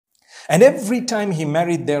And every time he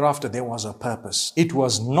married thereafter, there was a purpose. It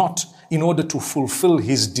was not in order to fulfill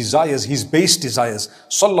his desires, his base desires,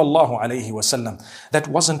 sallallahu alayhi wasallam. That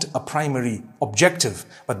wasn't a primary objective,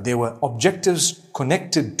 but there were objectives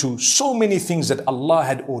connected to so many things that Allah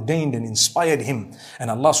had ordained and inspired him.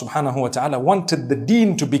 And Allah subhanahu wa ta'ala wanted the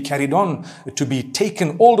deen to be carried on, to be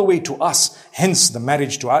taken all the way to us. Hence the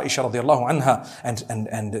marriage to Aisha radiallahu anha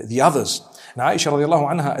and the others. Now Aisha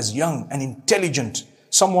radiallahu anha is young and intelligent,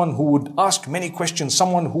 someone who would ask many questions,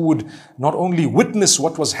 someone who would not only witness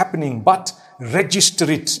what was happening, but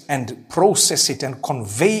register it and process it and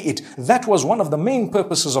convey it. That was one of the main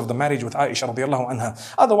purposes of the marriage with Aisha radiallahu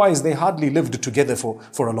anha. Otherwise, they hardly lived together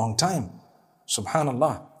for a long time.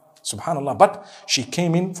 Subhanallah. Subhanallah. But she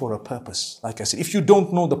came in for a purpose. Like I said, if you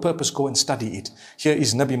don't know the purpose, go and study it. Here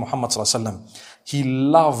is Nabi Muhammad sallallahu alaihi wasallam. He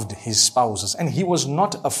loved his spouses and he was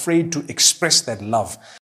not afraid to express that love.